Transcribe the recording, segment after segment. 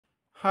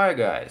Hi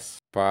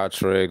guys!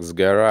 Patrick's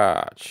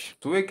Garage.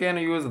 We can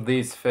use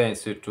this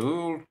fancy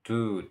tool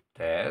to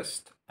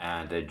test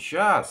and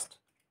adjust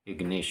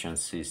ignition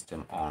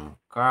system on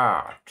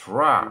car,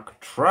 truck,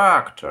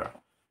 tractor,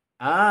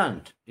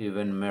 and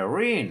even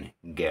marine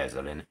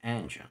gasoline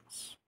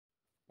engines.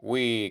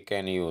 We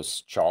can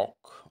use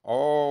chalk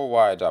or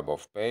white dab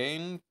of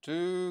paint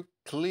to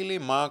clearly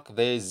mark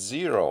the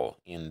zero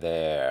in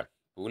the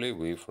pulley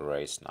with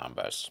race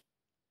numbers.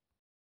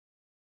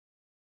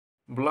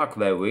 Block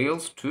the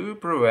wheels to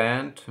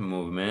prevent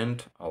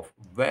movement of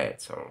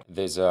vessel.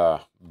 These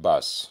are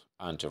BOSCH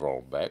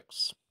anti-roll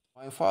bags.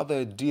 My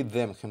father did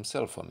them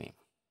himself for me.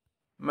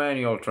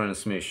 Manual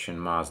transmission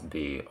must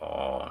be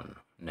on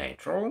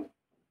neutral,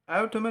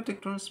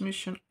 automatic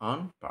transmission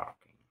on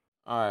parking.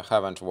 I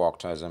haven't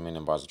worked as a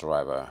minibus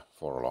driver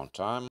for a long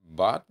time,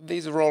 but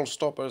these roll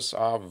stoppers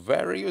are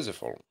very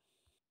useful.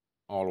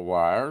 All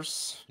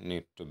wires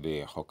need to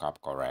be hooked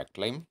up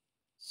correctly.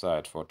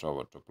 Side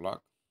forward to plug.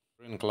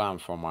 Ring clamp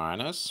for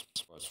minus,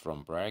 spots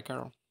from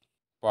breaker.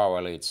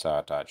 Power leads are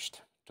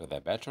attached to the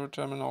battery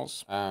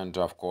terminals. And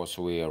of course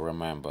we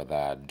remember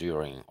that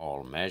during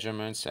all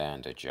measurements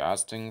and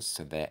adjustings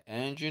the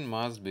engine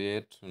must be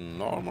at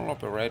normal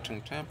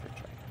operating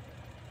temperature.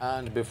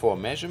 And before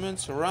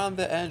measurements, run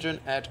the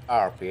engine at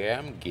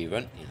RPM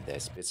given in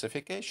the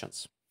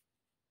specifications.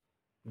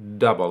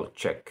 Double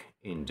check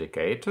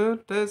indicator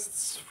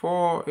tests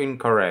for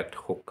incorrect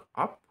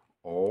hookup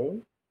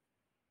or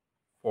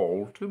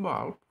faulty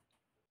bulb.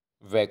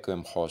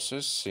 Vacuum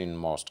hoses, in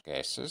most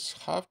cases,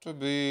 have to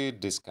be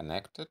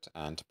disconnected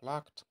and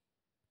plugged.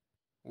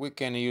 We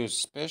can use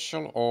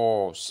special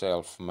or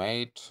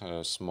self-made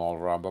small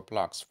rubber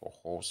plugs for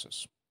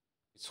hoses.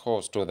 This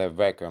hose to the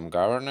vacuum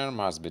governor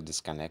must be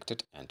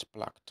disconnected and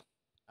plugged.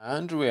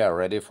 And we are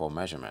ready for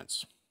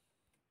measurements.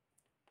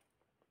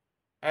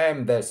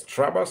 Aim the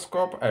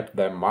stroboscope at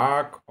the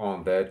mark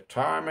on the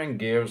timing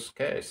gears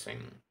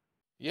casing.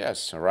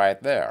 Yes,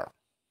 right there.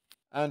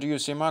 And you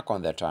see mark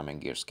on the timing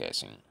gears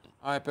casing.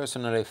 I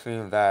personally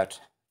feel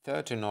that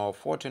 13 or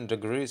 14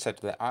 degrees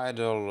at the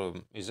idle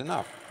is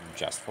enough,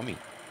 just for me.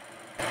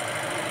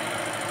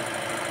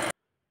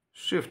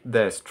 Shift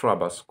the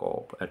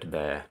stroboscope at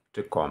the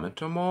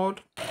tachometer mode.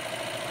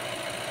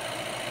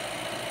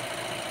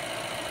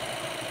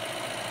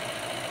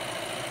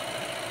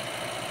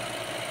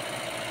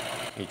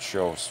 It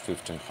shows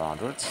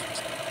 1500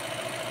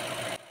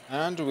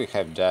 and we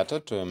have data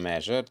to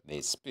measure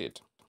this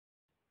speed.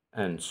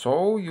 And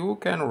so you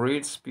can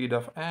read speed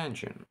of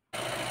engine.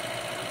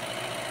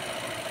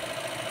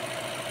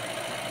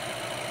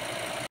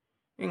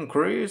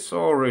 Increase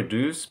or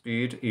reduce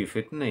speed if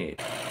it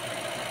needs.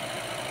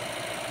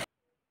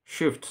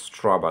 Shift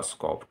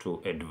stroboscope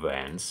to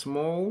advance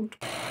mode.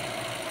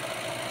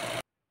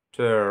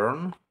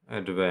 Turn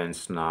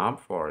advance knob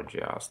for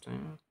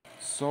adjusting.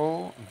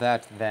 So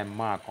that the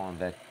mark on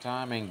the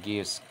timing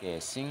gears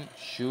casing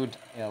should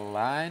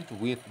align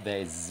with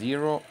the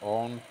zero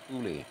on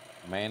pulley.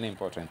 Main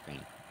important thing.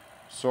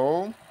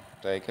 So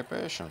take a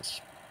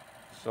patience.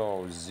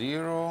 So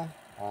zero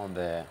on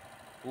the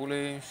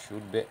pulley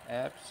should be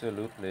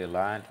absolutely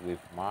aligned with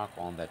mark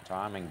on the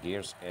timing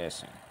gears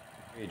casing.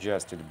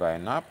 Adjust it by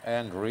knob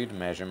and read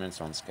measurements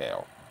on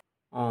scale.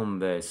 On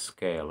the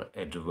scale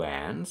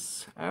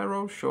advance,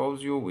 arrow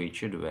shows you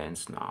which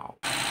advance now.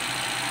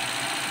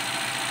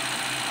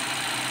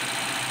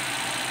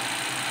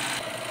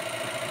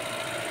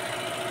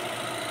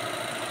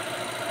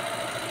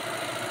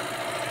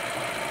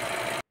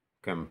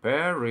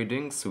 Compare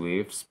readings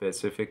with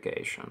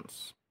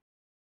specifications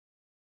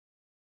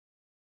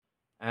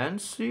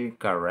and see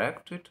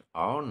corrected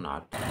or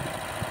not.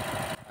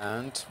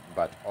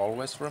 But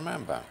always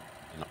remember,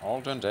 in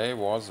olden day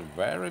was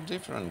very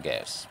different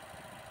gas.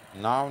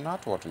 Now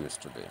not what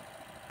used to be.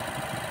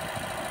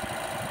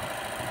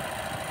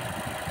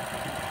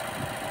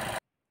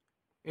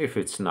 If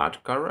it's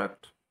not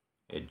correct,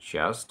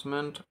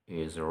 adjustment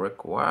is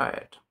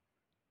required.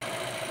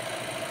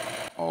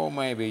 Or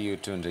maybe you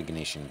tuned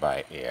ignition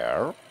by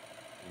ear.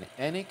 In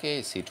any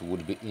case, it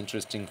would be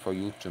interesting for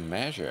you to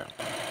measure.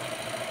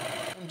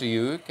 And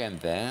you can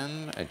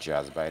then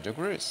adjust by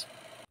degrees.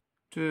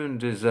 To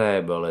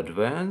disable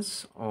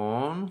advance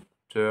on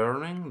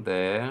turning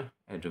the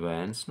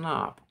advance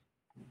knob.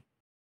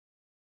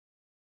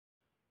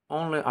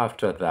 Only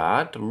after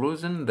that,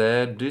 loosen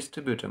the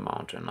distributor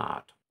mounting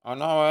nut. On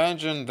our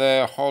engine,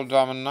 the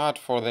hold-down nut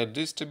for the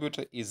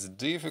distributor is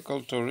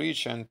difficult to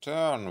reach and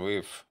turn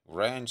with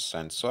wrenches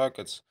and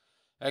sockets.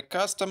 A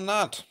custom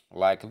nut,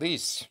 like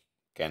this,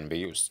 can be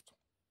used.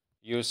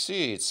 You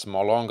see, it's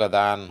more longer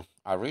than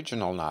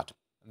original nut.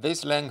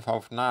 This length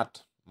of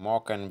nut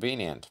more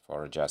convenient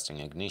for adjusting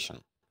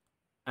ignition.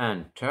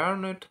 And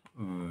turn it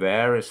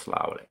very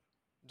slowly.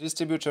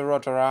 Distributor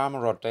rotor arm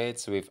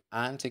rotates with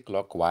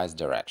anti-clockwise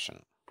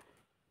direction.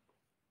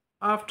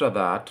 After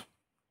that,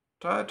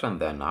 tighten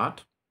the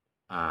nut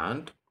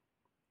and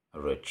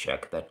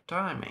recheck the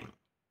timing.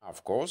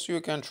 Of course,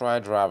 you can try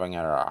driving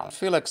around.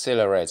 Feel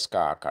accelerates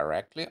car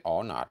correctly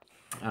or not.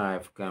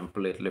 I've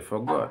completely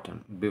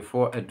forgotten.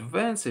 Before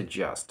advanced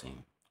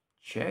adjusting,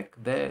 check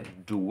the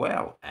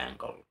dwell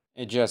angle.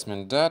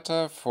 Adjustment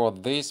data for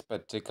this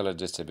particular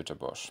distributor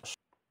BOSCH.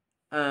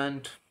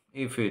 And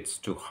if it's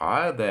too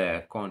high,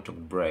 the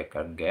contact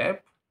breaker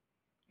gap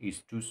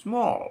is too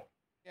small.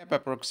 Gap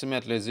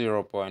approximately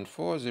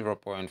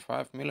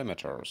 0.4-0.5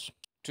 millimeters.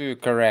 To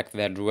correct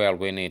that dwell,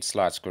 we need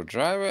slot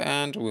screwdriver,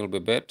 and will be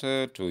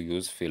better to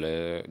use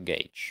filler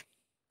gauge.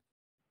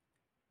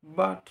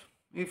 But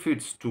if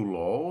it's too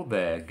low,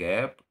 the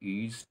gap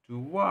is too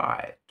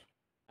wide.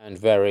 And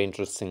very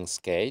interesting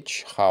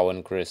sketch how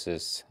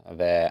increases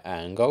the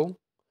angle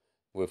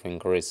with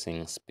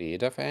increasing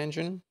speed of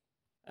engine.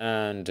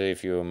 And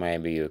if you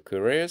maybe you're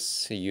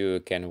curious,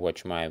 you can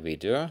watch my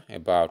video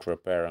about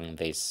repairing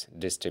this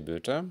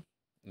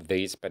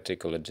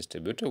particular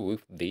distributor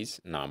with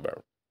this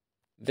number.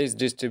 This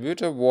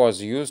distributor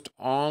was used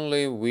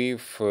only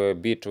with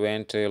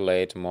B20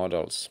 late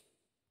models.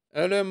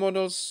 Earlier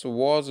models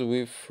was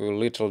with a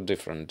little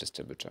different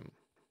distributor.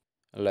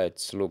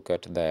 Let's look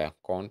at the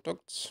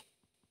contacts.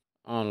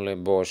 Only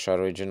Bosch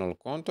original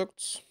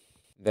contacts.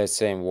 The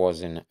same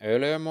was in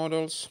earlier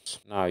models.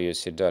 Now you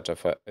see data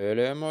for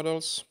earlier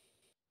models.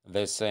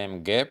 The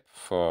same gap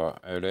for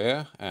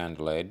earlier and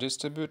late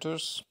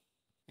distributors.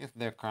 If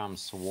there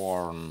comes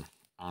worn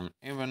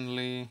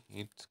unevenly,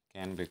 it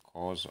can be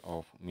cause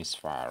of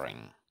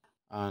misfiring.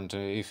 And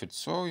if it's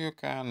so, you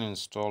can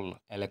install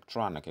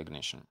electronic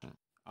ignition.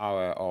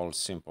 Our old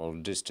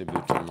simple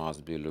distributor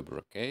must be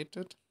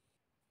lubricated.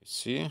 You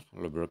see,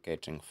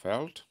 lubricating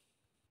felt.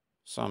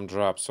 Some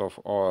drops of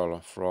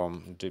oil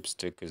from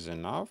dipstick is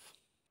enough.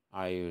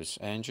 I use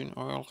engine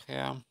oil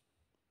here.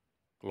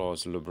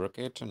 Close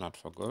lubricator, not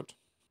forgot.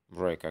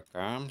 Breaker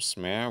cam,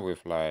 smear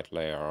with light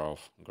layer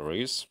of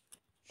grease.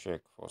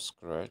 Check for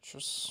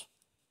scratches.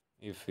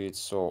 If it's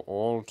so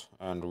old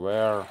and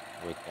wear,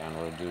 we can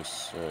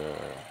reduce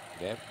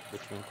gap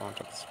between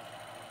contacts.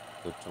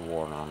 Put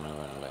worn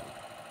unevenly.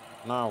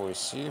 Now we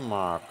see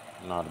mark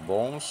not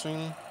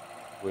bouncing.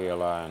 We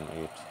align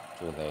it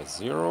to the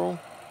 0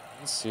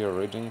 and see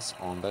readings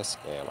on the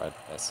scale at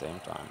the same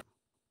time.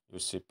 You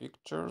see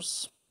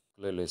pictures,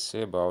 clearly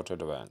see about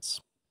advance.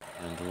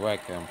 And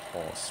vacuum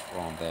hose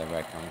from the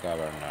vacuum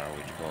governor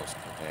which goes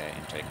to the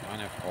intake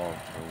manifold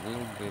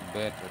will be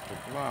better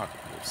to plug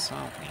with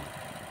something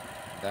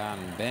than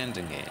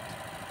bending it.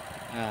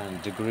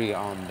 And degree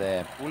on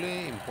the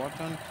pulley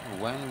important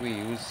when we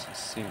use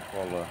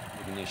simple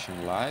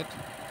ignition light.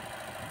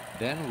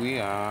 Then we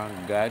are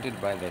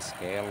guided by the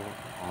scale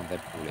on the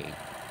pulley.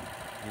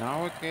 In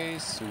our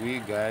case, we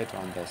guide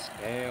on the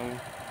scale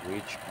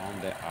which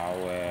on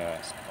our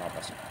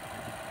stroboscope.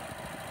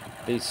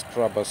 This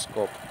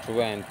stroboscope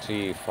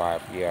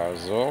 25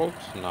 years old,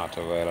 not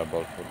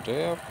available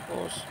today of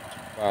course,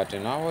 but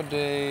in our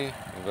day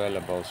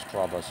available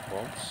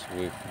stroboscopes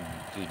with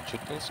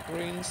digital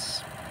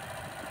screens,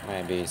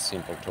 maybe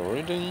simple to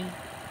reading.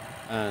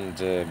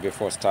 And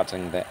before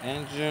starting the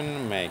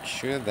engine, make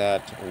sure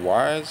that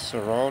wires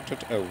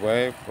rotate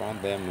away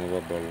from the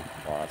movable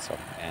parts of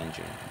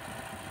engine.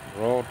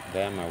 Rotate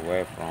them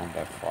away from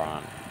the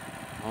fan.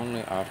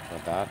 Only after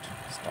that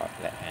start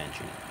the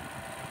engine.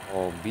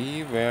 Or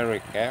be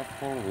very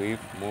careful with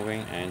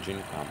moving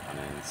engine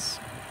components.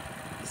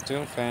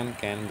 Steel fan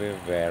can be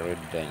very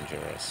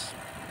dangerous.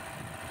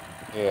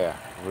 Here,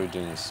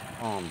 readings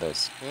on the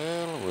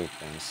scale we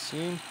can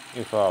see.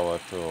 If our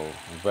tool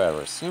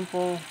very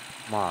simple,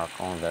 mark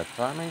on the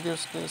timing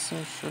gears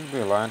casing should be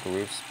aligned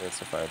with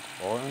specified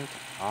point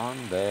on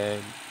the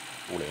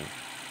pulley.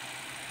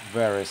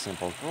 Very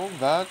simple tool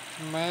that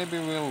maybe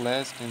will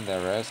last in the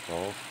rest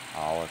of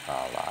our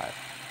car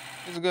life.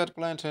 It's got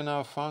plenty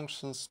enough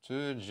functions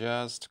to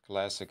adjust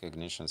classic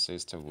ignition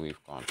system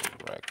with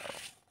contact breaker.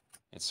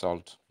 It's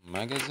old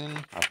magazine,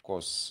 of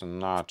course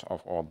not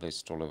of all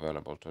this tool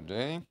available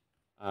today.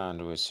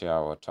 And we see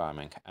our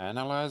timing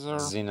analyzer,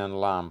 xenon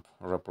lamp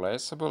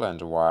replaceable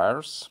and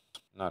wires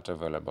not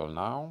available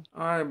now.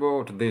 I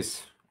bought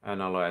this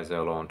analyzer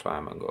a long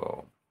time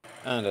ago.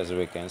 And as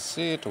we can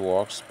see, it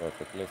works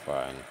perfectly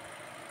fine.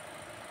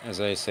 As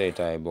I said,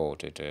 I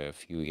bought it a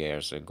few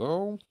years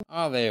ago.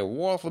 Are they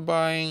worth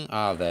buying?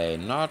 Are they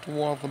not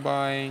worth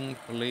buying?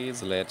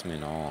 Please let me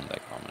know in the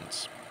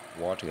comments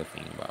what you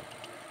think about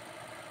it.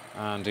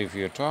 And if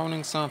you're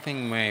toning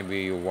something,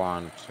 maybe you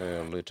want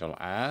a little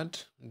add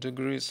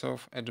degrees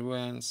of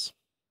advance.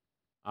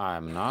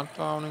 I'm not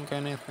toning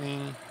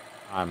anything.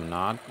 I'm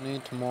not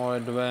need more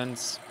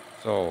advance.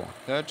 So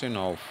 13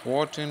 or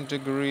 14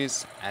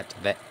 degrees at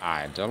the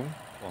idle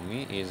for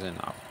me is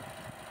enough.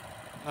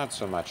 Not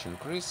so much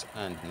increase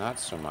and not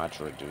so much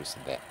reduce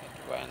the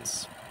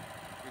advance,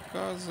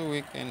 because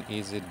we can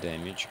easily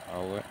damage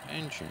our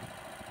engine.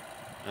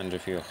 And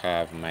if you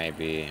have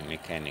maybe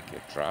mechanic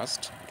you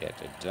trust,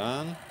 get it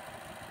done.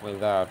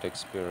 Without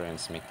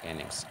experience,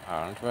 mechanics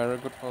aren't very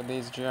good for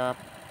this job.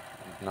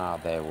 And now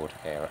they would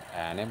hire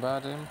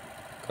anybody,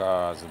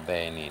 because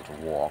they need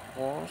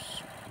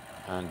workforce.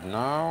 And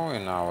now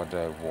in our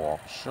day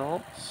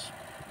workshops,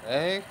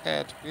 They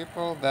had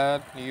people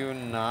that knew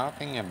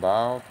nothing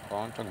about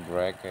contact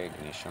breaker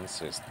ignition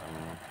system.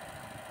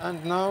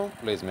 And now,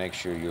 please make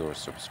sure you're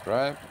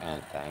subscribed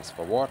and thanks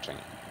for watching.